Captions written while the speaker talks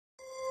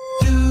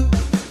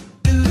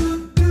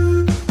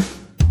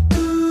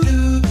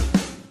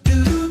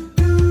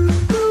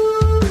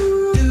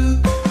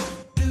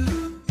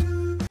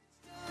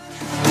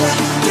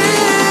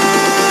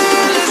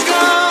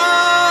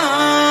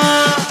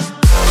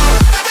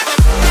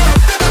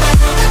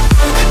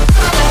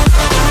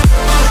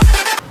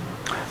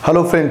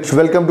Hello friends,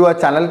 welcome to our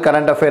channel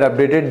Current Affair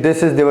Updated.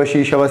 This is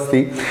Dewashish.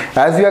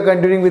 As we are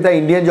continuing with the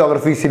Indian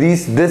Geography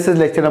series, this is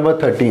lecture number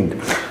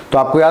 13th. तो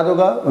आपको याद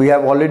होगा we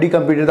have already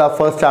completed our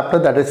first chapter,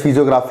 that is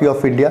Physiography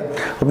of India.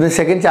 अपने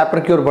second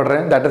chapter की ओर बढ़ रहे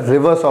हैं, that is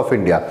Rivers of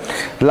India.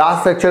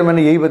 Last lecture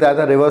मैंने यही बताया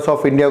था, Rivers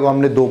of India को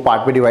हमने दो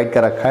पार्ट में डिवाइड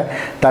कर रखा है,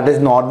 that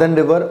is Northern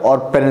River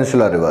और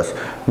Peninsular Rivers.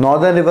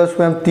 Northern Rivers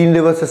में हम तीन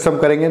रिवर सिस्टम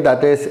करेंगे,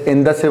 that is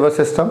Indus River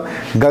System,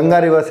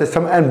 Ganga River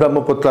System and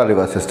Brahmaputra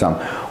River System.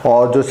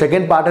 और जो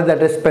second part है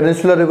that is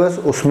Peninsular Rivers,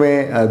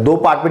 उसमें दो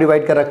पार्ट में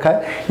डिवाइड कर रखा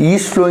है,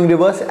 east flowing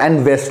rivers and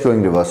west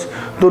flowing rivers.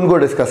 तो उनको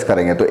डिस्कस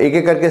करेंगे. तो एक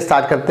एक करके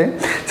स्टार्ट करते हैं.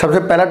 सबसे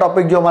पहला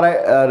टॉपिक जो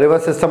हमारा रिवर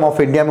सिस्टम ऑफ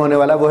इंडिया में होने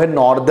वाला है वो है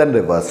नॉर्दर्न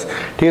रिवर्स.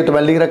 ठीक है, तो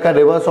मैंने लिख रखा है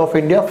reverse of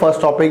India.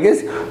 First topic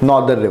is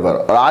northern river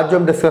और आज जो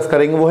हम डिस्कस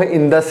करेंगे वो है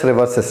इंडस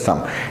रिवर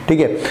सिस्टम. ठीक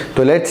है,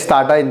 तो let's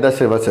start Indus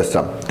river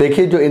system.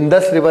 देखिए जो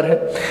इंडस रिवर है,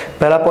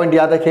 पहला पॉइंट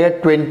याद रखिएगा,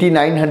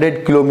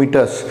 2900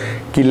 किलोमीटर्स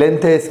की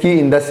लेंथ है इसकी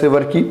इंडस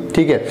रिवर की.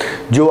 ठीक है,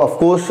 जो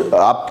ऑफकोर्स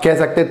आप कह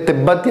सकते हैं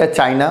तिब्बत या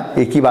चाइना,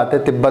 एक ही बात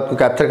है, तिब्बत को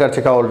कैप्चर कर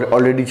चुका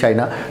ऑलरेडी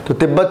चाइना, तो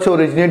तिब्बत से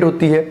ओरिजिनेट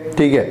होती है.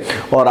 ठीक है,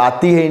 और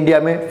आती है इंडिया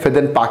में, फिर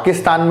देन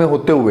पाकिस्तान में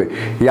होते हुए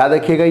याद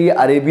रखिएगा ये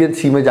अरेबियन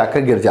सी में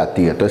जाकर गिर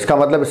जाती है. तो इसका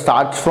मतलब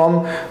starts from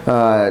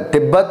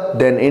Tibet,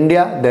 then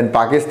India, then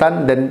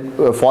Pakistan, then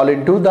fall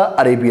into the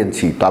Arabian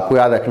सी. तो आपको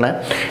याद रखना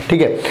है.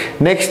 ठीक है,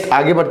 नेक्स्ट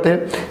आगे बढ़ते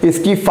हैं.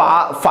 इसकी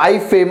 5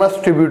 फेमस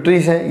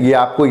ट्रिब्यूटरीज हैं, ये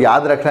आपको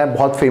याद रखना है.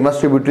 बहुत फेमस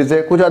ट्रिब्यूटरीज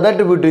है, कुछ अदर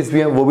ट्रिब्यूटरीज भी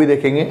हैं वो भी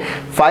देखेंगे.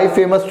 5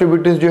 फेमस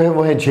ट्रिब्यूटरीज जो है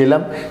वो है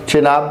झेलम,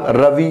 चिनाब,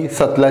 रवि,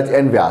 सतलज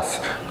एंड व्यास.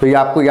 तो ये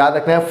आपको याद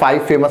रखना है,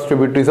 5 famous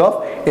tributaries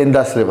of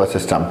Indus river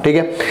system. ठीक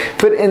है,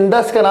 फिर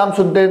इंडस का नाम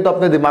सुनते हैं तो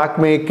अपने दिमाग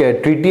में एक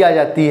ट्रीटी आ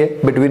जाती है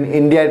between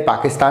India and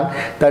Pakistan,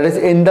 that is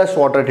Indus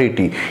water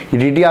treaty. ये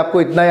ट्रीटी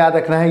आपको इतना याद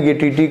रखना है, ये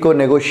ट्रीटी को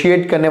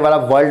नेगोशिएट करने वाला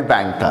वर्ल्ड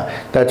बैंक था,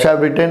 that's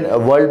why written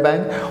world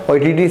bank, और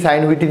ट्रीटी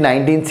साइन हुई थी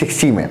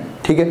 1960 में.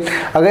 ठीक है,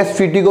 अगर इस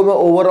ट्रीटी को मैं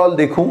ओवरऑल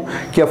देखूं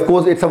कि of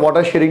course it's a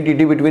water sharing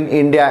treaty between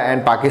India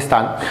and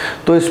Pakistan,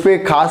 तो इस पे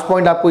खास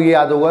पॉइंट आपको ये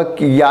याद होगा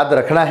कि याद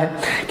रखना है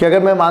कि अगर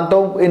मैं मानता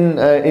हूं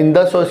इन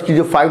इंडस और इसकी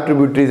जो 5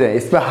 ट्रिब्यूटरीज हैं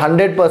इसमें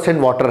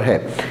 100% वाटर है.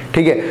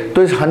 ठीक है,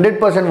 तो इस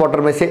 100% वाटर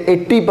में से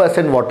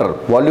 80% वाटर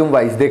वॉल्यूम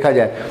वाइज देखा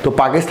जाए तो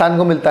पाकिस्तान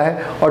को मिलता है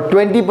और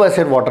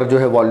 20% वाटर जो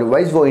है वॉल्यूम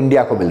वाइज वो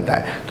इंडिया को मिलता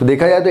है. तो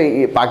देखा जाए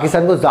तो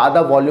पाकिस्तान को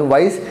ज़्यादा वॉल्यूम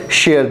वाइज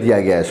शेयर दिया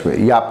गया है इसमें,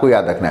 ये आपको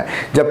याद रखना है.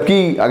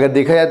 जबकि अगर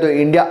देखा जाए तो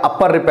इंडिया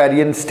अपर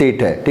रिपेरियन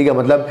स्टेट है. ठीक है,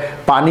 मतलब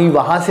पानी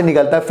वहां से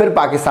निकलता है फिर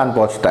पाकिस्तान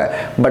पहुंचता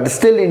है, बट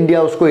स्टिल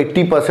इंडिया उसको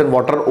 80%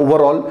 वाटर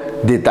ओवरऑल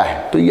देता है.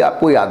 तो ये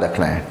आपको याद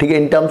रखना है. ठीक है,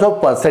 in terms of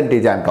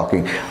percentage I am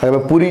talking. अगर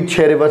मैं पूरी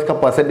 6 रिवर्स का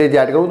परसेंटेज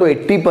ऐड करूं तो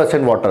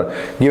 80% water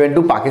given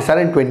to Pakistan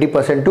and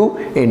 20% to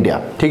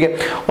India. ठीक है,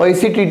 और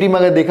इसी ट्रीटी में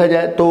अगर देखा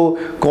जाए तो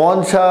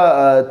कौन सा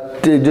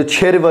जो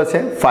 6 रिवर्स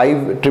हैं,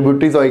 5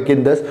 ट्रिब्यूटरीज और एक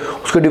इंडस,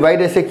 उसको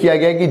डिवाइड ऐसे किया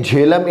गया कि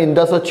झेलम,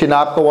 इंडस और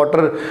चिनाब का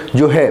वाटर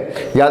जो है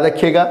याद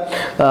रखिएगा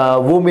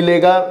वो मिलेगा.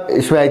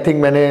 इसमें आई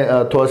थिंक मैंने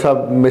थोड़ा सा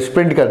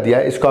मिसप्रिंट कर दिया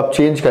है, इसको आप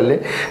चेंज कर ले.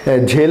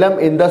 झेलम,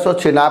 इंडस और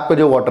चिनाब का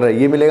जो वाटर है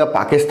ये मिलेगा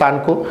पाकिस्तान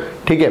को.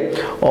 ठीक है,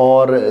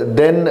 और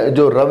देन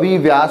जो रवि,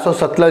 व्यास और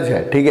सतलज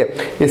है, ठीक है,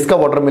 इसका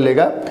वाटर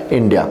मिलेगा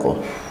इंडिया को.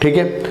 ठीक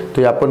है,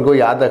 तो ये अपन को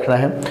याद रखना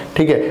है.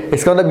 ठीक है,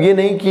 इसका मतलब ये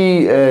नहीं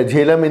कि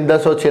झेलम,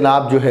 इंडस और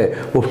चिनाब जो है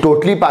वो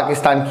टोटली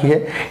पाकिस्तान की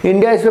है.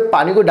 इंडिया इसमें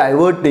पानी को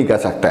डाइवर्ट नहीं कर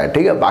सकता है.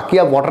 ठीक है, बाकी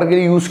आप वाटर के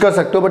लिए यूज कर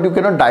सकते हो but you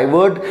can not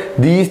divert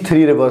these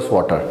 3 reverse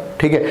water.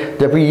 ठीक है,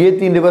 जबकि ये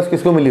 3 रिवर्स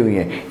किसको मिली हुई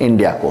हैं,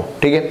 इंडिया को.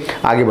 ठीक है,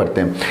 आगे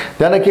बढ़ते हैं.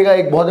 ध्यान रखिएगा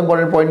एक बहुत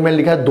इंपॉर्टेंट पॉइंट मैंने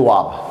लिखा है,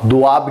 दुआब.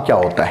 दुआब क्या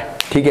होता है?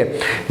 ठीक है,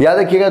 याद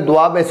रखिएगा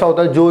दुआब ऐसा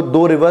होता है जो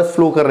 2 रिवर्स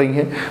फ्लो कर रही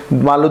हैं,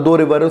 मान लो 2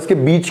 रिवर है, उसके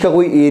बीच का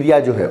कोई एरिया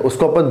जो है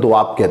उसको अपन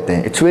दुआब कहते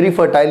हैं. It's very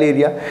fertile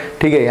area.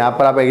 ठीक है, यहाँ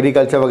पर आप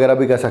एग्रीकल्चर वगैरह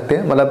भी कर सकते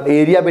हैं, मतलब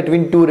area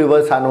between 2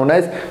 rivers are known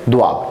as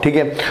Doab. ठीक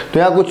है, तो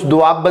यहाँ कुछ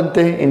दुआब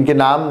बनते हैं, इनके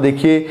नाम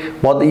देखिए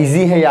बहुत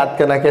ईजी है याद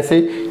करना.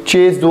 कैसे?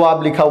 चेस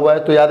दुआब लिखा हुआ है,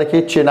 तो याद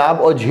रखिए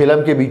चिनाब और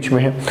झेलम के बीच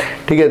में है.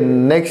 ठीक है,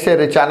 नेक्स्ट है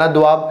रेचाना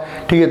दुआब.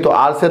 ठीक है, तो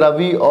आर से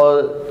रवि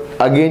और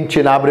अगेन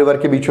चिनाब रिवर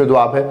के बीच में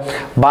दुआब है.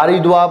 बारी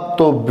दुआब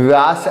तो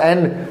व्यास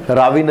एंड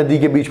रावी नदी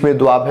के बीच में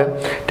दुआब है.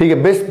 ठीक है,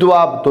 बिस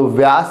दुआब तो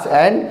व्यास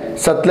एंड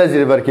सतलज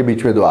रिवर के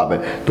बीच में दुआब है.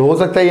 तो हो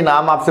सकता है ये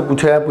नाम आपसे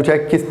पूछा है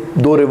किस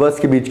 2 रिवर्स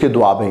के बीच के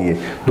दुआब है. ये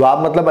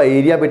दुआब मतलब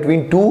एरिया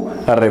बिटवीन 2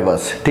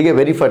 रिवर्स. ठीक है,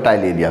 वेरी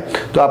फर्टाइल एरिया.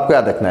 तो आपको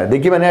याद रखना है.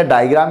 देखिए मैंने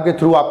डायग्राम के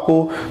थ्रू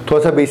आपको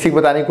थोड़ा सा बेसिक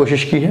बताने की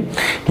कोशिश की है.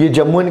 ये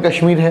जम्मू एंड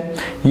कश्मीर है,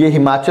 ये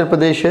हिमाचल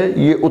प्रदेश है,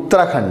 ये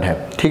उत्तराखंड है.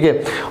 ठीक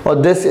है, और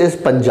दिस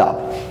इज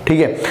पंजाब. ठीक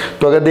है,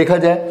 तो अगर देखा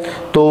जाए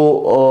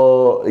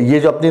तो ये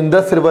जो अपनी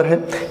इंडस रिवर है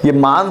ये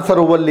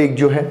मानसरोवर लेक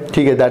जो है,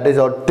 ठीक है, दैट इज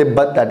और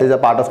Tibet, that is a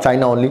part of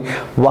China only,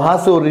 वहां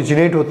से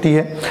ओरिजिनेट होती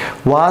है.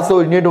 वहां से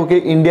ओरिजिनेट होकर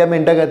इंडिया में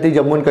एंटर करती है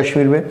जम्मू एंड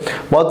कश्मीर में.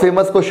 बहुत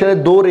फेमस क्वेश्चन है,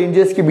 2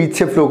 रेंजेस के बीच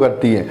से फ्लो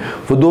करती है.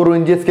 वो 2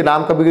 रेंजेस के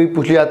नाम कभी कभी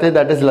पूछे जाते हैं,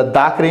 that is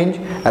Ladakh range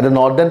at the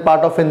northern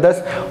part of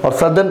Indus और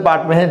सदर्न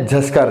पार्ट में है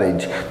झस्कर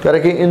रेंज. तो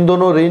देखिए इन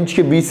दोनों रेंज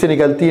के बीच से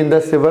निकलती है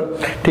इंडस रिवर.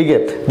 ठीक है,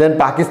 देन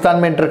पाकिस्तान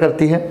में एंटर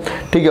करती है.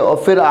 ठीक है,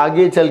 और फिर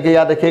आगे चल के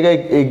याद रखिएगा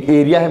एक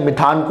एरिया है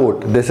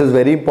Mithankot, this is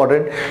very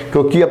important,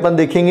 क्योंकि अपन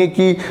देखेंगे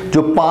कि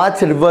जो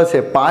 5 रिवर्स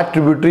है, 5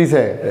 ट्रिब्यूटरीज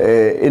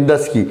है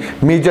इंडस की,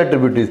 मेजर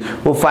ट्रिब्यूटरीज,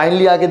 वो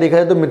फाइनली आके देखा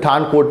जाए तो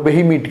मिठानकोट पे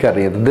ही मीट कर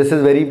रही है। तो this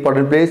is very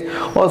important place.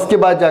 और उसके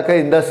बाद जाकर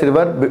इंडस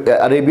रिवर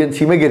अरेबियन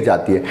सी में गिर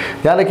जाती है।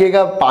 ध्यान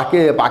रखिएगा,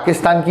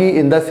 पाकिस्तान की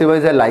Indus river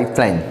is a life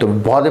line, तो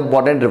बहुत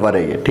इंपॉर्टेंट रिवर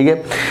है ये, ठीक है।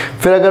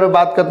 फिर अगर मैं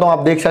बात करता हूँ, आप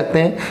देख सकते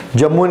हैं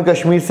जम्मू एंड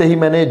कश्मीर से ही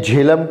मैंने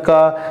झेलम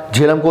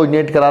को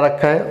ओरिजिनेट करा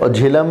रखा है और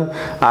झेलम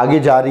आगे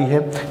जा रही है,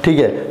 ठीक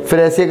है। फिर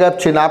ऐसे अगर आप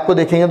चिनाब को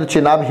देखेंगे तो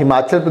चिनाब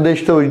हिमाचल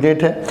प्रदेश से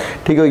ओरिजिनेट है,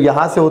 ठीक है,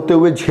 यहाँ से होते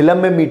हुए झेलम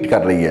में मीट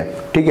कर रही है,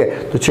 ठीक है।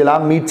 तो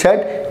चिनाब मीट्स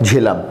एट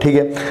झेलम, ठीक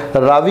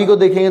है। रावी को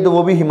देखेंगे तो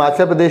वो भी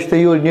हिमाचल प्रदेश से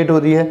ही ओरिजिनेट हो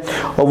रही है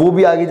और वो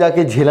भी आगे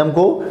जाके झेलम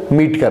को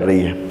मीट कर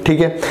रही है, ठीक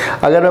है।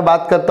 अगर मैं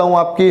बात करता हूँ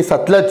आपकी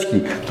सतलज की,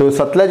 तो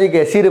सतलज एक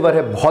ऐसी रिवर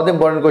है, बहुत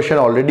इंपॉर्टेंट क्वेश्चन,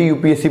 ऑलरेडी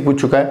यूपीएससी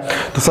पूछ चुका है।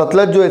 तो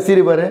सतलज जो ऐसी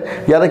रिवर है,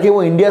 याद रखिए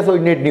वो इंडिया से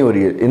ओरिजिनेट नहीं हो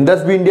रही है,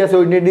 इंडस भी इंडिया से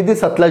ओरिजिनेट नहीं थी,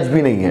 सतलज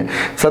भी नहीं है।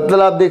 सतलज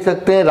आप देख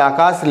सकते हैं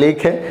राकास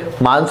लेक है,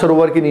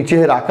 मानसरोवर के नीचे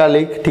है राका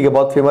लेक, ठीक है,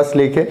 बहुत फेमस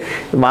लेक है,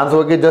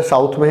 मानसरोवर के जस्ट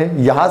साउथ में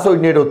है, यहाँ से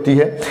ओरिजिनेट होती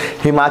है,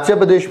 हिमाचल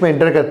प्रदेश में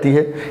एंटर करती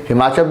है,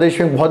 हिमाचल प्रदेश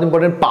में बहुत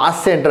इंपॉर्टेंट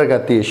पास से एंटर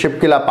करती है,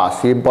 शिपकिला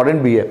पास, ये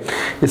इंपॉर्टेंट भी है,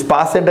 इस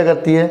पास से एंटर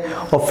करती है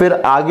और फिर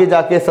आगे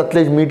जाके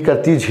सतलज मीट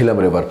करती है झेलम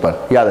रिवर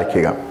पर, याद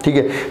रखिएगा, ठीक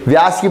है।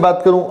 व्यास की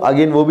बात करूं,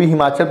 अगेन वो भी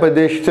हिमाचल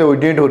प्रदेश से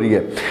ओरिजिनेट हो रही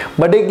है,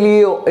 बट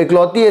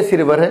इकलौती ऐसी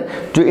रिवर है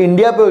जो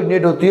इंडिया पे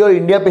ओरिजिनेट होती है और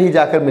इंडिया पे ही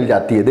जाकर मिल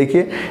जाती है।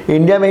 देखिए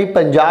इंडिया में ही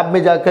पंजाब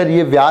में जाकर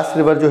ये व्यास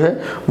रिवर जो है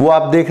वो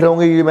आप देख रहे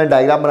होंगे, ये मैं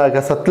डायग्राम बना रखा,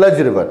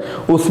 सतलज रिवर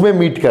उसमें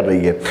मीट कर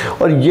रही है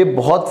और ये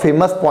बहुत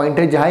फेमस पॉइंट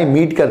है जहां ये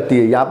मीट करती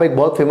है। यहाँ पे एक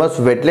बहुत फेमस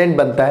वेटलैंड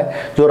बनता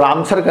है जो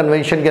रामसर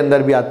कन्वेंशन के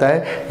अंदर भी आता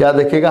है, याद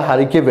रखिएगा,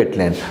 हरिके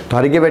वेटलैंड। तो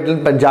हरिके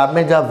वेटलैंड पंजाब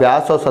में जहाँ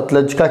व्यास और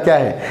सतलज का क्या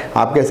है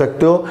आप कह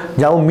सकते हो,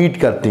 जहाँ वो मीट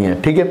करती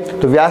हैं, ठीक है।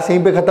 तो व्यास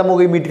यहीं पे खत्म हो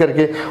गई मीट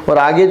करके और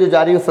आगे जो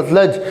जा रही है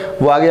सतलज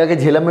वो आगे जाके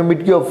झेलम में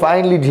मीट की और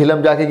फाइनली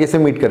झेलम जाके किसे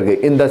मीट कर गई,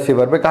 इंडस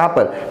रिवर पे, कहाँ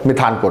पर,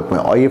 मिठानकोट में।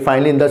 और ये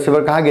फाइनली इंडस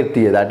रिवर कहाँ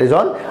गिरती है, दैट इज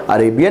ऑन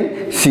अरेबियन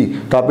सी।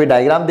 तो आप ये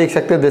डायग्राम देख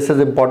सकते हैं, दिस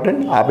इज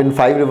इंपॉर्टेंट, आप इन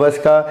 5 रिवर्स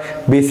का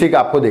बेसिक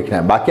आपको देखना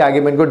है, बाकी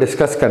आगे मैं इनको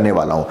डिस्कस करने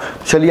वाला हूँ।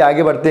 चलिए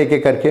आगे बढ़ते हैं एक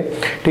एक करके,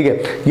 ठीक है।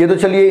 ये तो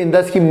चलिए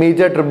इंडस की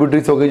मेजर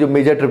ट्रिब्यूटरीज हो गई, जो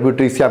मेजर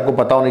ट्रिब्यूटरीज से आपको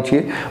पता होनी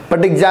चाहिए,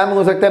 बट एग्जाम में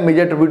हो सकता है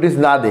मेजर ट्रिब्यूटरीज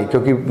ना दें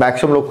क्योंकि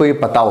मैक्सिमम लोग को ये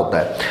पता होता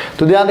है।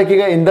 तो ध्यान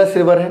रखिएगा, इंडस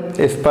रिवर है,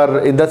 इस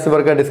पर इंडस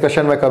रिवर का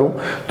डिस्कशन मैं करूं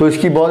तो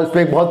इसमें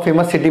एक बहुत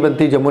फेमस सिटी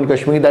बनती है Jammu and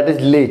Kashmir, that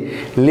is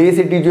ले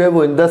सिटी जो है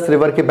वो इंडस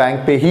रिवर के बैंक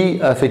पे ही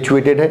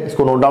सिचुएटेड है,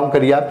 इसको नोट डाउन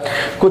करिए आप।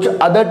 कुछ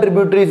अदर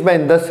ट्रिब्यूटरीज मैं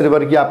इंडस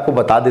रिवर की आपको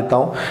बता देता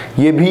हूँ,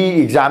 ये भी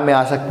एग्जाम में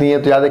आ सकती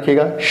है, तो याद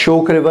रखिएगा,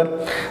 शोक रिवर,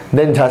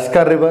 देन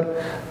झस्कर रिवर,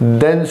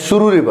 देन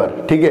सुरू रिवर,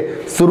 ठीक है।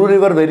 सुरू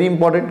रिवर वेरी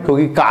इंपॉर्टेंट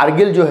क्योंकि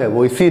कारगिल जो है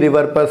वो इसी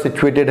रिवर पर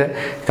सिचुएटेड है,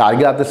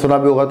 कारगिल आपने सुना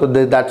भी होगा, तो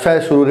दैट्स व्हाई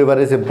सुरू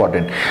रिवर इज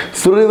इंपॉर्टेंट।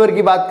 सुरू रिवर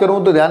की बात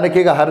करूं तो ध्यान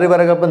रखिएगा, हर रिवर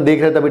अगर अपन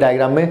देख रहे थे अभी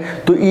डायग्राम में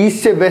तो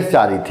ईस्ट से वेस्ट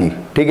जा रही थी,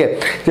 ठीक है,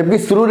 जबकि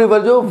सुरू रिवर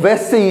जो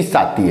वेस्ट से ईस्ट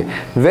आती है,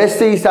 वेस्ट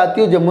से ईस्ट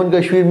आती है, जम्मू एंड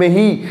कश्मीर में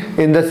ही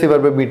इंडस रिवर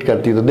पे मीट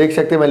करती है। तो देख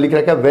सकते हैं मैं लिख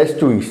रखा है वेस्ट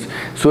टू ईस्ट,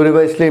 सुरू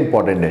रिवर इसलिए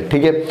इंपॉर्टेंट है,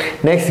 ठीक है।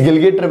 नेक्स्ट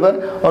गिलगिट रिवर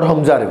और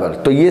हमजा रिवर,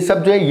 तो ये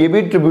सब जो है ये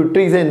भी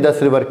ट्रिब्यूटरीज है इंडस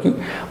रिवर की,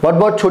 बट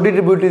बहुत छोटी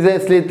ट्रिब्यूटरीज है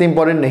इसलिए इतनी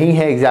इंपॉर्टेंट नहीं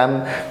है एग्जाम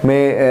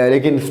में,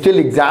 लेकिन स्टिल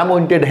एग्जाम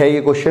ओरिएंटेड है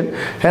ये क्वेश्चन,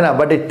 है ना,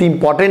 बट इतनी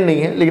इंपॉर्टेंट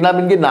नहीं है, लेकिन आप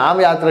इनके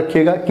नाम याद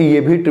रखिएगा कि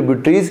ये भी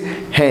ट्रिब्यूटरीज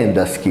हैं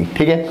इंडस की,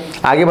 ठीक है।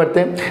 आगे बढ़ते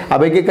हैं,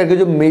 अब एक एक करके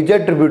जो मेजर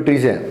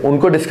ट्रिब्यूटरीज हैं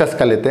उनको डिस्कस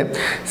कर लेते हैं।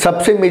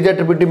 सबसे मेजर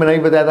ट्रिब्यूटरी मैंने भी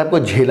बताया था आपको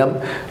झेलम,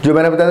 जो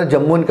मैंने बताया था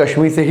जम्मू एंड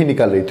कश्मीर से ही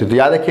निकल रही थी। तो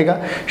याद रखिएगा,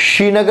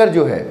 श्रीनगर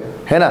जो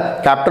है ना,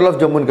 capital of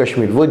Jammu and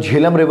Kashmir, वो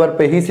झेलम रिवर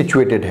पे ही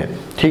सिचुएटेड है,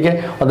 ठीक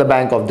है, on the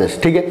bank of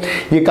this, ठीक है।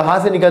 ये कहाँ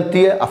से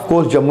निकलती है, of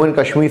course Jammu and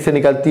Kashmir से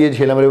निकलती है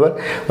झेलम रिवर।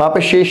 वहाँ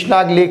पे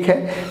शेषनाग लेक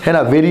है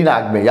ना,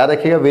 वेरीनाग में, याद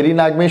रखिएगा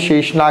वेरीनाग में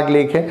शेषनाग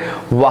लेक है,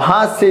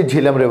 वहाँ से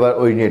झेलम रिवर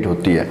ओरिजिनेट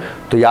होती है,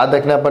 तो याद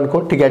रखना अपन को,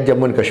 ठीक है,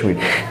 जम्मू एंड कश्मीर।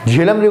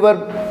 झेलम रिवर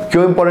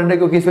क्यों इंपॉर्टेंट है,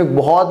 क्योंकि इसमें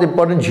बहुत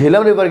इंपॉर्टेंट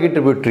झेलम रिवर की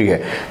ट्रिब्यूटरी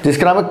है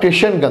जिसका नाम है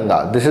Krishna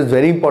Ganga, this is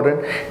very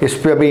important. इस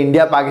पर अभी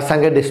इंडिया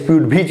पाकिस्तान का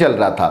डिस्प्यूट भी चल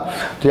रहा था,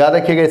 तो याद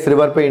रखिएगा इस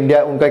रिवर पे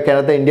इंडिया, उनका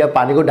कहना था इंडिया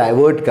पानी को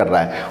डाइवर्ट कर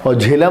रहा है, और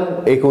झेलम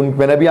एक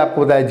मैंने भी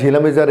आपको बताया,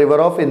 Jhelum is the river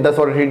of Indus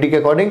water treaty के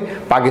अकॉर्डिंग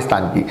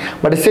पाकिस्तान की,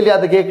 बट इससे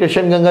याद रखिए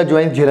Krishna Ganga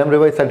join Jhelum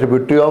river, is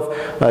tributary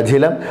of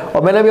Jhelum.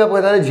 और मैंने भी आपको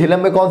बताया झेलम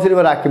में कौन सी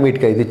रिवर आके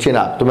मीट करी थी,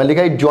 चिनाब, तो मैं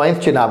लिखा है join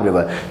Chenab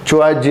river,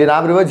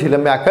 Chenab river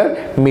Jhelum में आकर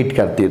मीट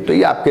करती है, तो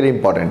ये आपके लिए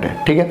इंपॉर्टेंट है,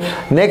 ठीक है।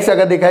 नेक्स्ट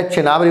अगर देखा है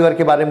चिनाब रिवर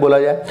के बारे में बोला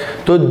जाए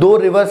तो 2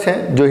 रिवर्स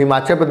हैं जो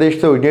हिमाचल प्रदेश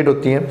से ओरिजिनेट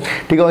होती हैं,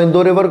 ठीक है, और इन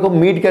 2 रिवर को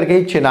मीट करके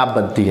ही चिनाब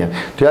बनती है।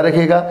 तो याद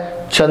रखिएगा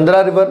Chandra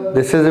river,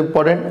 this is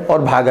important,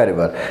 और भागा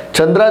रिवर।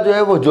 चंद्रा जो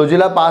है वो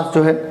जोजिला पास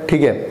जो है,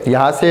 ठीक है,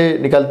 यहाँ से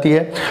निकलती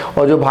है,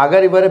 और जो भागा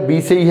रिवर है बी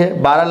से ही है,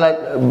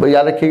 12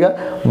 याद रखिएगा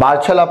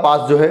बारछला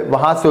पास जो है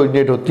वहाँ से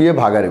ओरिजिनेट होती है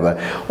भागा रिवर,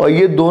 और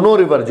ये दोनों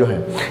रिवर जो है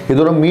ये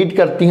दोनों मीट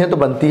करती हैं तो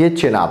बनती है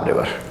चिनाब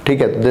रिवर,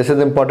 ठीक है। तो दिस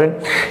इज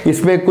इंपॉर्टेंट।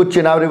 इसमें कुछ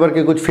चिनाब रिवर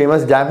के कुछ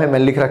फेमस डैम है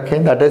मैंने लिख रखे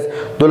हैं, that is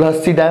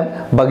Dulhasti dam,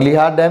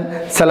 Baglihar dam,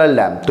 Salal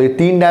dam. तो ये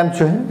 3 डैम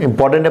जो है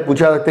इंपॉर्टेंट है,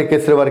 पूछा सकते हैं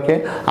किस रिवर के,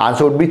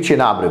 answer would be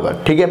Chenab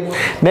river, ठीक है।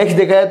 नेक्स्ट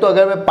देखा है तो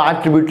अगर मैं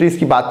 5 ट्रिब्यूटरीज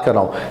की बात कर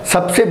रहा हूँ,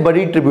 सबसे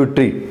बड़ी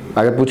ट्रिब्यूटरी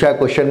अगर पूछा है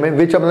क्वेश्चन में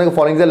which of the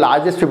following is the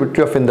largest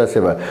tributary of Indus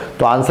river,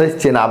 तो आंसर इज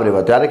चेनाब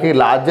रिवर। तो याद रखिए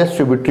लार्जेस्ट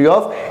ट्रिब्यूटरी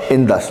ऑफ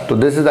इंडस। तो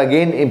this is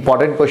again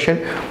important question,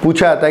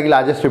 पूछा जाता है कि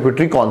लार्जेस्ट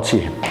ट्रिब्यूटरी कौन सी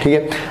है। ठीक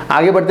है,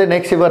 आगे बढ़ते हैं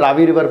नेक्स्ट रिवर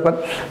रावी रिवर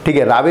पर। ठीक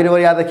है, रावी रिवर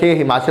याद रखिए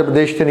हिमाचल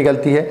प्रदेश से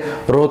निकलती है।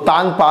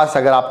 रोहतांग पास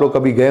अगर आप लोग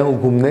कभी गए हो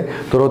घूमने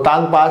तो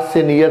रोहतांग पास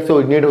से नियर से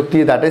ओरिजिनेट होती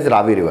है, दैट इज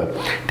रावी रिवर।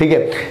 ठीक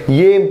है,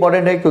 ये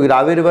इंपॉर्टेंट है क्योंकि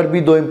रावी रिवर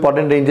भी 2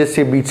 इंपॉर्टेंट रेंजेस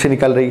के बीच से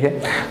निकल रही है।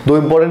 2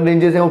 इंपॉर्टेंट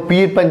रेंजेस हैं वो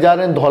पीर पंजाल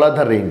एंड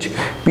धौलाधर रेंज,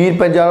 पीर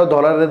पंजाल और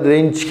धौलाधर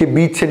रेंज के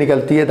बीच से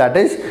निकलती है, दैट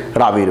इज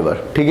रावी रिवर।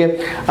 ठीक है,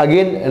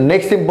 again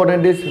next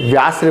important is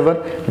Vyas river.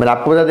 मैंने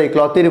आपको बताया था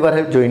इकलौती रिवर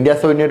है जो इंडिया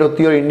से ओरिजिनेट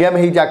होती है और इंडिया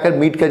में ही जाकर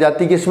मीट कर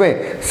जाती है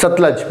किसमें,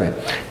 सतलज में।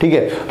 ठीक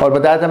है, और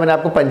बताया था मैंने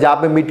आपको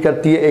पंजाब में मीट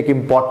करती है, एक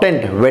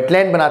इंपॉर्टेंट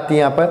वेटलैंड बनाती है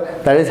यहाँ पर,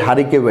 दैट इज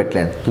हरिके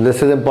वेटलैंड। तो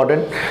दिस इज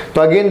इंपॉर्टेंट।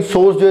 तो अगेन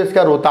सोर्स जो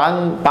इसका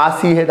रोहतांग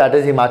पास ही है, that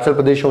is Himachal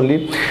Pradesh only.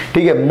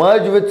 ठीक है,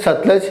 मर्ज विद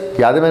सतलज,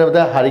 याद है मैंने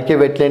बताया हरिके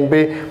वेटलैंड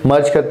पे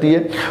मर्ज करती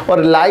है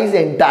और lies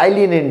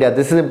entirely in India.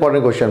 This is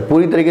important question,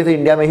 पूरी तरीके से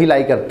इंडिया में ही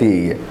लाई करती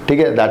है ये। ठीक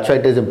है, that's why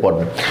it is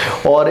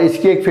important. और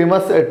इसकी एक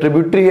फेमस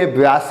ट्रिब्यूटरी है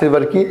व्यास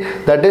रिवर की,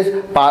 दैट इज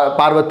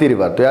पार्वती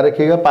रिवर। तो याद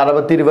रखिएगा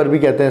पार्वती रिवर भी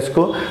कहते हैं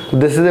इसको। तो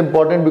दिस इज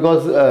इंपॉर्टेंट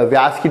बिकॉज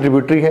व्यास की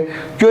ट्रिब्यूटरी है।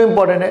 क्यों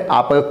इंपॉर्टेंट है,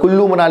 आप अगर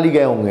कुल्लू मनाली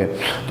गए होंगे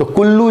तो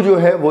कुल्लू जो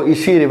है वो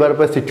इसी रिवर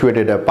पर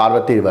सिचुएटेड है,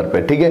 पार्वती रिवर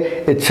पे। ठीक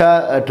है, it's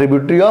a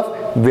tributary of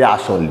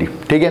Vyas only.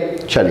 ठीक है,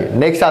 चलिए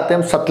नेक्स्ट आते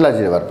हैं हम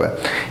सतलज रिवर पर।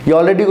 ये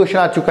ऑलरेडी क्वेश्चन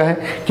आ चुका है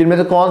कि इनमें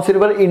से कौन सी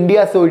रिवर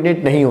इंडिया से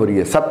ओरिजिनेट नहीं हो रही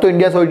है। सब तो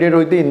इंडिया से ओरिजिनेट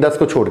होती है इंडस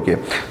को छोड़ के,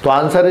 तो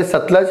आंसर है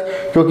सतलज,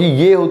 क्योंकि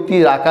ये होती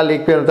है राका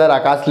लेक पे होता है,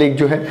 राकास लेक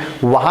जो है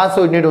वहां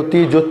से ओरिजिनेट होती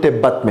है जो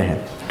तिब्बत में है।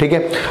 ठीक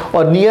है,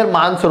 और नियर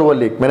मानसरोवर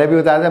लेक, मैंने भी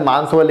बताया था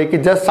मानसरोवर लेक के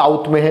जस्ट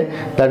साउथ में है,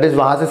 दैट इज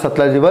वहां से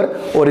सतलज रिवर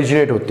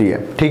ओरिजिनेट होती है।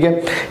 ठीक है,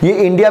 ये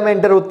इंडिया में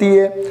एंटर होती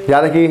है,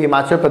 याद रखिए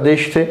हिमाचल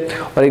प्रदेश से,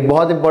 और एक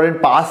बहुत इंपॉर्टेंट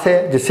पास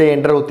है जिससे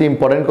एंटर होती है।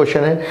 इंपॉर्टेंट क्वेश्चन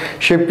है,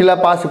 शिवकिला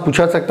पास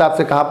पूछा सकता है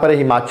आपसे कहां पर है,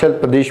 हिमाचल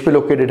प्रदेश पे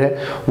लोकेटेड है,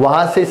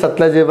 वहां से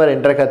सतलज रिवर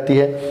एंटर करती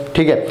है।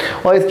 ठीक है,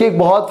 और इसकी एक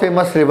बहुत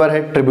फेमस रिवर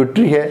है,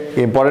 ट्रिब्यूटरी है,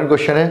 इंपॉर्टेंट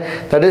क्वेश्चन है,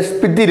 दैट इज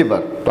स्पीति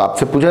रिवर। तो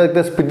आपसे पूछा सकता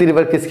है स्पीति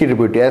रिवर किसकी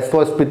tributary, as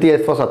for Spiti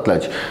as for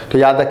Sutlej. तो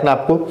याद रखना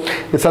आपको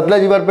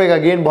सतलज रिवर पे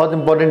अगेन बहुत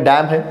इंपॉर्टेंट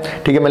डैम है।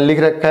 ठीक है, मैंने लिख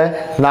रखा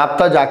है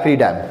नापता जाकरी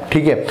डैम।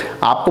 ठीक है,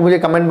 आपको मुझे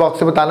कमेंट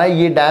बॉक्स में बताना है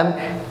ये डैम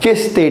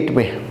किस स्टेट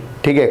में है।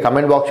 ठीक है,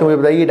 कमेंट बॉक्स में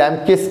मुझे बताइए ये डैम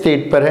किस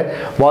स्टेट पर है,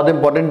 बहुत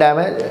इंपॉर्टेंट डैम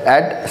है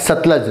एट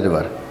सतलज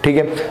रिवर। ठीक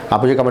है,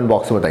 आप मुझे कमेंट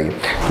बॉक्स में बताइए।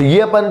 तो ये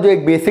अपन जो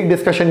एक बेसिक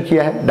डिस्कशन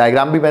किया है,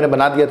 डायग्राम भी मैंने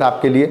बना दिया था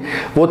आपके लिए,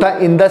 वो था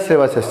इंडस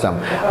रिवर सिस्टम।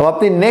 अब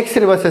अपनी नेक्स्ट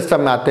रिवर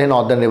सिस्टम में आते हैं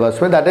नॉर्दर्न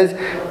रिवर्स में, that is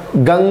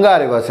Ganga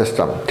river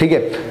system. ठीक है,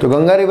 तो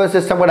गंगा रिवर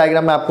सिस्टम का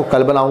डायग्राम मैं आपको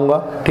कल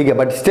बनाऊंगा। ठीक है,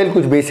 बट स्टिल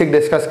कुछ बेसिक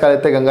डिस्कस कर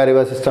लेते हैं गंगा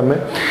रिवर सिस्टम में।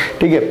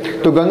 ठीक है,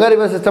 तो गंगा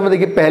रिवर सिस्टम में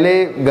देखिए पहले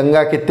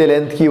गंगा कितने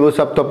लेंथ की वो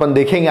सब तो अपन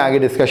देखेंगे आगे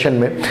डिस्कशन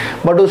में,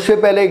 बट उससे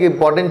पहले एक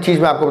इंपॉर्टेंट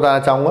चीज मैं आपको बताना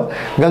चाहूंगा।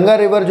 गंगा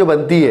रिवर जो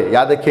बनती है,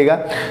 याद रखिएगा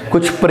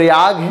कुछ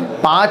प्रयाग है,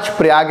 5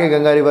 प्रयाग है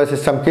गंगा रिवर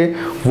सिस्टम के,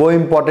 वो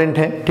इंपॉर्टेंट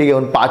है। ठीक है,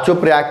 उन 5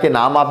 प्रयाग के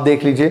नाम आप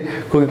देख लीजिए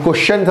क्योंकि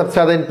क्वेश्चन सबसे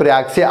ज्यादा इन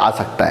प्रयाग से आ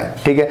सकता है।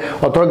 ठीक है,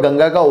 और थोड़ा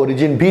गंगा का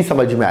ओरिजिन भी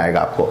समझ में आएगा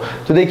आपको।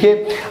 तो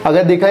देखिए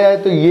अगर देखा जाए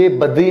तो ये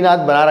बद्रीनाथ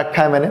बना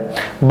रखा है मैंने,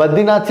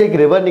 बद्रीनाथ से एक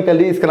रिवर निकल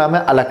रही है, इसका नाम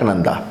है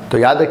अलकनंदा। तो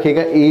याद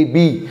रखिएगा ए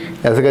बी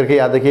ऐसे करके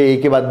याद रखिए, ए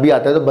के बाद बी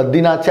आता है, तो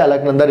बद्रीनाथ से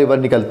अलकनंदा रिवर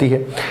निकलती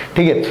है।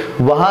 ठीक है,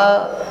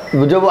 वहां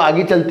जब वो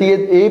आगे चलती है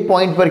ए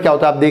पॉइंट पर क्या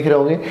होता है आप देख रहे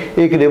होंगे,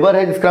 एक रिवर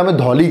है जिसका नाम है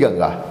धौली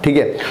गंगा। ठीक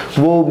है,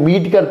 वो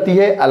मीट करती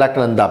है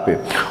अलकनंदा पे,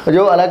 और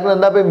जब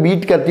अलकनंदा पे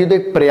मीट करती है तो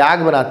एक प्रयाग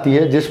बनाती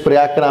है जिस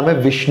प्रयाग का नाम है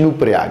विष्णु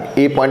प्रयाग।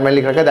 ए पॉइंट में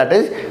लिख रखा है दैट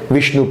इज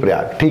विष्णु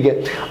प्रयाग। ठीक है,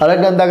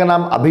 अलकनंदा का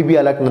नाम अभी भी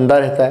अलकनंदा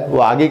रहता है, वो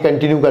आगे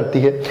कंटिन्यू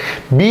करती है।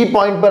 बी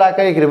पॉइंट पर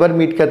आकर एक रिवर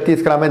मीट करती है,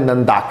 इसका नाम है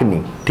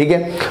नंदाकिनी। ठीक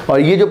है, और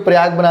ये जो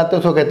प्रयाग बनाते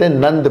हैं उसको कहते हैं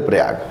नंद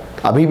प्रयाग।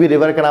 अभी भी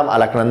रिवर का नाम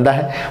अलकनंदा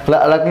है, मतलब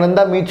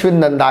Alaknanda meets with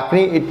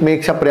Nandakini, it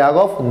makes a Prayag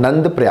of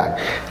Nand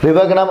Prayag.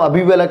 River का नाम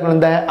अभी भी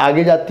अलकनंदा है,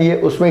 आगे जाती है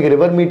उसमें एक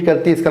रिवर मीट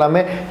करती है, इसका नाम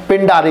है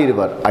Pindari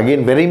river,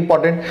 again very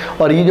important.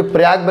 और ये जो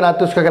प्रयाग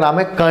बनाते हैं उसका नाम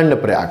है कर्ण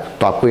प्रयाग।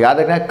 तो आपको याद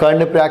रखना है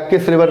कर्ण प्रयाग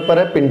किस रिवर पर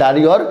है,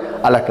 पिंडारी और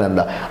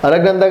अलकनंदा।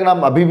 अलकनंदा का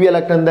नाम अभी भी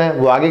अलकनंदा है,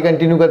 वो आगे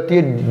कंटिन्यू करती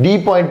है। डी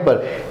पॉइंट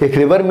पर एक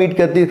रिवर मीट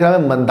करती है, इसका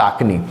नाम है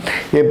मंदाकिनी।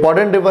 ये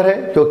इंपॉर्टेंट रिवर है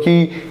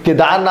क्योंकि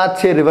केदारनाथ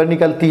से रिवर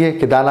निकलती है,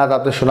 केदारनाथ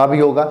आपने सुना भी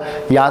होगा,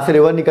 यहाँ से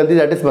रिवर निकलती है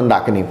दैट इज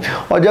मंदाकिनी।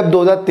 और जब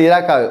 2013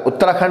 का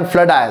उत्तराखंड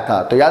फ्लड आया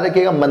था तो याद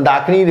रखिएगा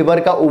मंदाकिनी रिवर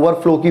का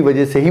ओवरफ्लो की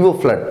वजह से ही वो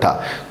फ्लड था,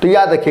 तो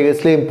याद रखिएगा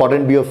इसलिए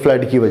इंपॉर्टेंट भी है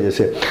फ्लड की वजह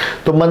से।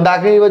 तो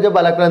मंदाकिनी रिवर जब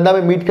अलकनंदा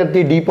में मीट करती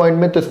है डी पॉइंट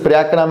में, तो इस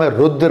प्रयाग का नाम है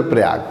रुद्र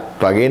प्रयाग।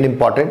 तो अगेन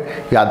इंपॉर्टेंट,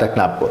 याद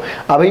रखना आपको।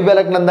 अभी भी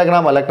अलकनंदा का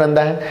नाम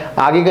अलकनंदा है।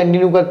 आगे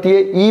कंटिन्यू करती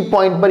है, ई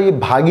पॉइंट पर ये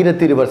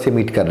भागीरथी रिवर से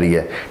मीट कर रही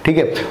है, ठीक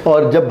है।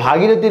 और जब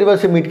भागीरथी रिवर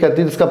से मीट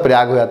करती है तो इसका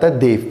प्रयाग हो जाता है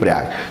देव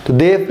प्रयाग। तो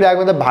देव प्रयाग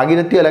मतलब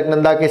भागीरथी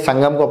अलकनंदा के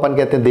संगम को अपन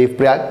कहते हैं देव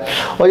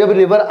प्रयाग। और जब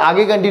रिवर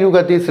आगे कंटिन्यू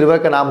करती है इस रिवर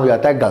का नाम हो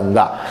जाता है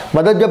गंगा।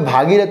 मतलब जब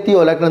भागीरथी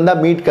और अलकनंदा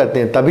मीट करते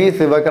हैं तभी इस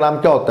रिवर का नाम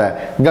क्या होता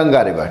है,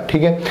 गंगा रिवर,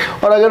 ठीक है।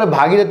 और अगर मैं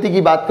भागीरथी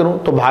की बात करूं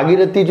तो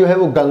भागीरथी जो है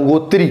वो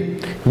गंगोत्री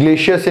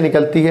ग्लेशियर से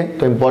निकलती है।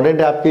 तो इंपॉर्टेंट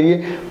है आपके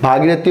लिए,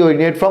 Bhagirathi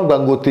originate from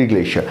Gangotri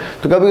glacier.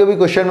 तो कभी कभी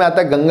क्वेश्चन में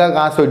आता है गंगा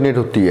कहां से ओरिजिनेट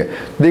होती है,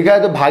 देखा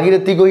है तो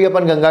भागीरथी को ही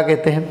अपन गंगा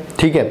कहते हैं,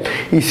 ठीक है।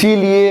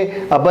 इसीलिए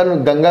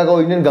अपन गंगा का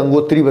ओरिजिन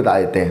गंगोत्री बता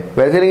देते हैं।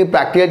 वैसे लेकिन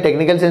प्रैक्टिकल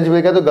टेक्निकल सेंस में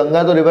देखा तो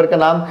गंगा तो रिवर का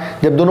नाम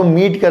जब दोनों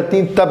मीट करती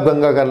हैं तब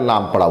गंगा का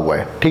नाम पड़ा हुआ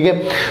है, ठीक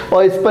है।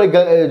 और इस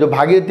पर जो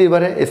भागीरथी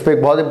रिवर है इस पर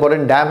एक बहुत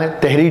इंपॉर्टेंट डैम है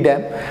तेहरी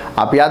डैम।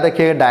 आप याद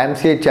रखिएगा, डैम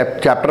से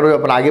चैप्टर में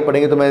अपन आगे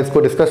पढ़ेंगे तो मैं इसको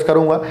डिस्कस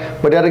करूंगा।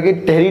 बट याद रखिए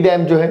तेहरी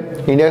डैम जो है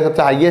इंडिया का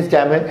सबसे हाईएस्ट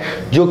डैम है,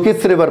 जो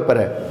किस रिवर पर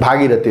है,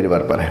 भागीरथी रिवर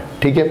पर है,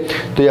 ठीक है।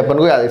 तो ये अपन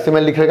को याद, इससे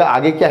मैं लिख रखा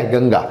आगे क्या है,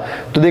 गंगा।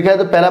 तो देखा है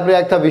तो पहला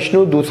प्रयाग था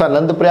विष्णु, दूसरा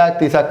नंद प्रयाग,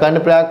 तीसरा कर्ण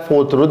प्रयाग,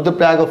 फोर्थ रुद्र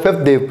प्रयाग और फिफ्थ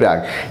देव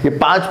प्रयाग। ये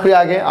 5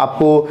 प्रयाग हैं।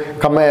 आपको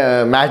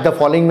मैच द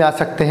फॉलोइंग में आ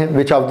सकते हैं,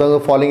 which of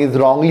the following is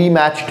wrongly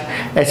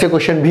matched, ऐसे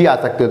क्वेश्चन भी आ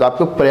सकते हैं। तो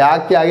आपको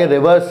प्रयाग के आगे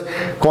रिवर्स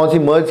कौन सी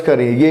मर्ज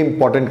करें, ये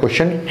इंपॉर्टेंट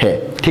क्वेश्चन है,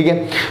 ठीक है।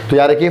 तो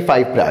याद रखिए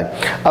 5 प्रयाग।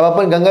 अब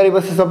अपन गंगा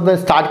रिवर से सब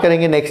स्टार्ट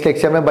करेंगे नेक्स्ट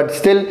लेक्चर में, बट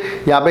स्टिल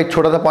यहाँ पे एक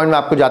छोटा सा पॉइंट मैं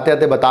आपको जाते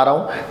जाते बता रहा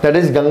हूँ। दैट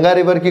इज गंगा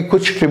रिवर की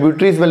कुछ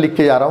ट्रिब्यूटरीज में लिख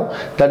के जा रहा हूँ।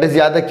 दैट इज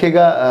याद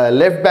रखिएगा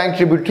लेफ्ट बैंक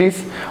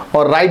ट्रिब्यूटरीज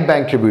और राइट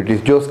बैंक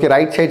ट्रिब्यूटरीज। जो उसके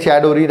राइट साइड से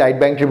ऐड हो रही राइट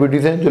बैंक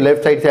ट्रिब्यूटरीज हैं, जो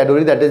लेफ्ट साइड से ऐड हो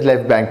रही that is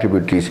left bank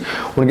tributaries.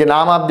 उनके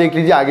नाम आप देख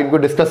लीजिए, आगे इनको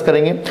डिस्कस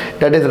करेंगे।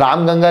 That is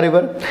Ram Ganga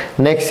river,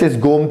 next is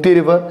Gomti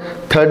river,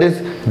 third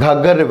is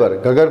Ghaggar river,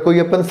 Ghaggar को ही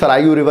अपन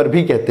सरायू रिवर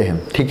भी कहते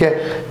हैं, ठीक है।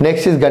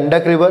 नेक्स्ट इज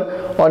गंडक रिवर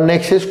और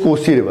नेक्स्ट इज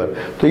कोसी रिवर।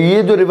 तो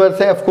ये जो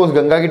रिवर्स है ऑफ कोर्स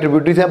गंगा की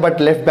ट्रिब्यूटरीज हैं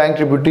बट लेफ्ट बैंक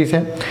ट्रिब्यूटरीज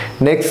हैं।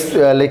 नेक्स्ट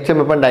लेक्चर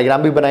में अपन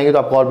डायग्राम भी बनाएंगे तो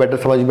आपको और बेटर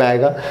समझ में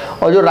आएगा।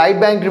 और जो राइट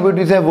बैंक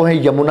ट्रिब्यूटरीज है वो है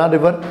यमुना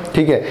रिवर,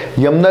 ठीक है।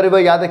 यमुना रिवर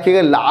याद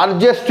रखिएगा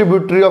largest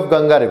tributary of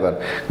Ganga river,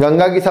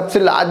 Ganga की सबसे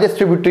लार्जेस्ट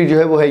ट्रिब्यूटरी जो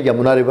है वो है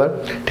यमुना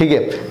रिवर, ठीक है।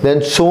 देन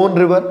सोन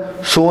रिवर,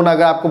 सोन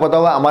अगर आपको पता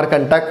होगा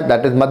अमरकंटक,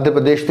 दैट इज मध्य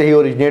प्रदेश से ही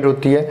ओरिजिनेट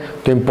होती है,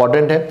 तो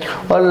इंपॉर्टेंट है।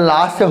 और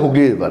लास्ट है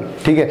हुगली रिवर,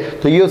 ठीक है।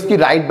 तो ये उसकी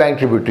राइट बैंक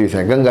ट्रिब्यूटरीज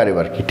है गंगा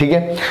रिवर की, ठीक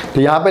है।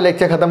 तो यहाँ पे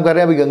लेक्चर खत्म कर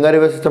रहे हैं। अभी गंगा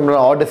रिवर सिस्टम में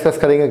और डिस्कस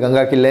करेंगे,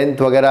 गंगा की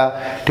लेंथ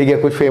वगैरह, ठीक है।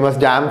 कुछ फेमस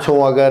डैम्स हो,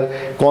 अगर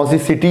कौन सी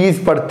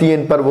सिटीज पड़ती हैं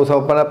इन पर, वो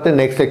सब अपन अपने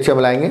नेक्स्ट लेक्चर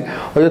में लाएंगे।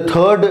 और जो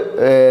थर्ड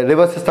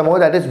रिवर सिस्टम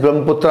होगा that is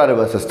Brahmaputra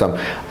river system.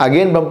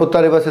 Again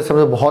Brahmaputra river system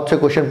से बहुत से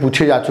क्वेश्चन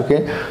पूछे जा चुके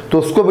हैं, तो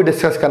उसको भी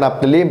डिस्कस करना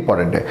अपने लिए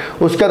इंपॉर्टेंट है।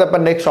 उसके बाद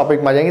अपन नेक्स्ट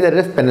टॉपिक में आ जाएंगे that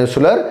is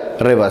peninsular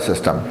river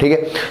system, ठीक है।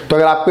 तो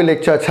अगर आपको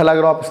लेक्चर अच्छा लग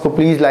रहा हो आप इसको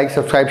प्लीज लाइक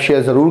सब्सक्राइब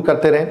शेयर जरूर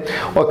करते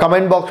रहें और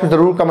कमेंट बॉक्स में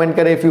जरूर कमेंट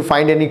करें if you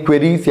find any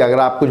queries, या अगर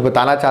आप कुछ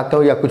बताना चाहते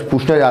हो या कुछ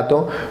पूछना चाहते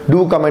हो,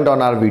 do comment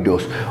on our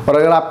videos. और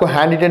अगर आपको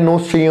हैंड रिटन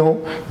नोट्स चाहिए हो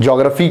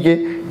ज्योग्राफी के,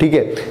 ठीक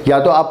है, या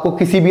तो आपको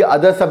किसी भी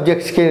अदर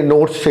सब्जेक्ट्स के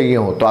नोट्स चाहिए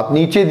हो तो आप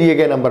नीचे दिए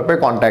गए नंबर पर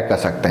कॉन्टैक्ट कर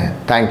सकते हैं।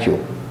 Thank you.